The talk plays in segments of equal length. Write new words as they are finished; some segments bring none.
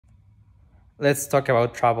let's talk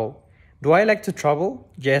about travel. Do I like to travel?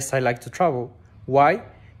 Yes, I like to travel. Why?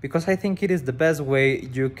 Because I think it is the best way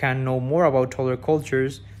you can know more about other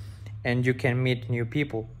cultures and you can meet new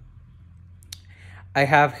people. I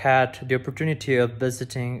have had the opportunity of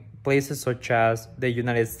visiting places such as the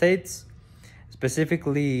United States,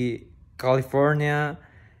 specifically California,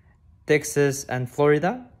 Texas, and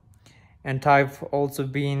Florida. And I've also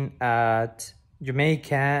been at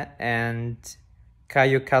Jamaica and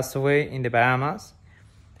Cayo Castaway in the Bahamas.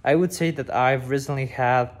 I would say that I've recently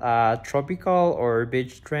had a tropical or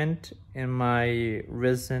beach trend in my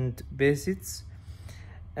recent visits.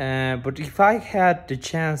 But if I had the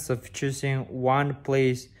chance of choosing one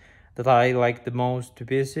place that I like the most to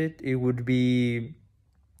visit, it would be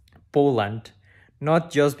Poland. Not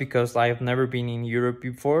just because I have never been in Europe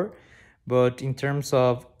before, but in terms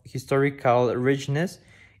of historical richness,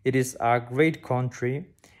 it is a great country,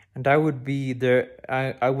 and I would be there.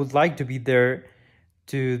 I would like to be there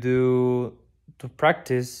to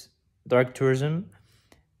practice dark tourism,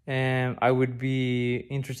 and I would be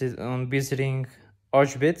interested in visiting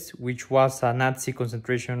Auschwitz, which was a Nazi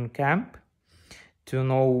concentration camp, to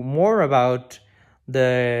know more about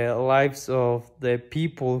the lives of the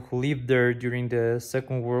people who lived there during the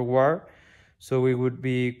Second World War. So it would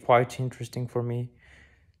be quite interesting for me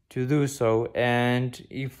to do so. And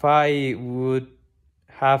if I would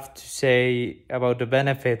have to say about the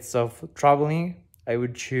benefits of traveling, I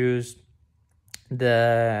would choose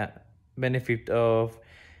the benefit of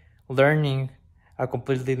learning a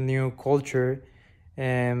completely new culture,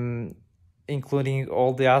 um, including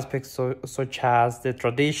all the aspects such as the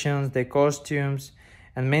traditions, the costumes,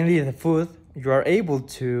 and mainly the food. You are able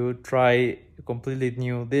to try completely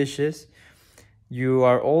new dishes. You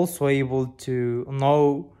are also able to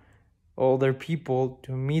know other people,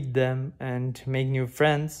 to meet them and make new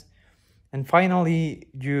friends. And finally,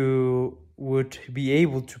 you would be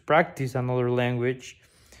able to practice another language,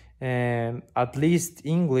 at least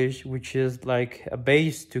English, which is like a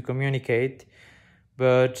base to communicate.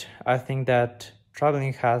 But I think that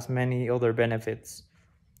traveling has many other benefits.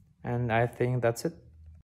 And I think that's it.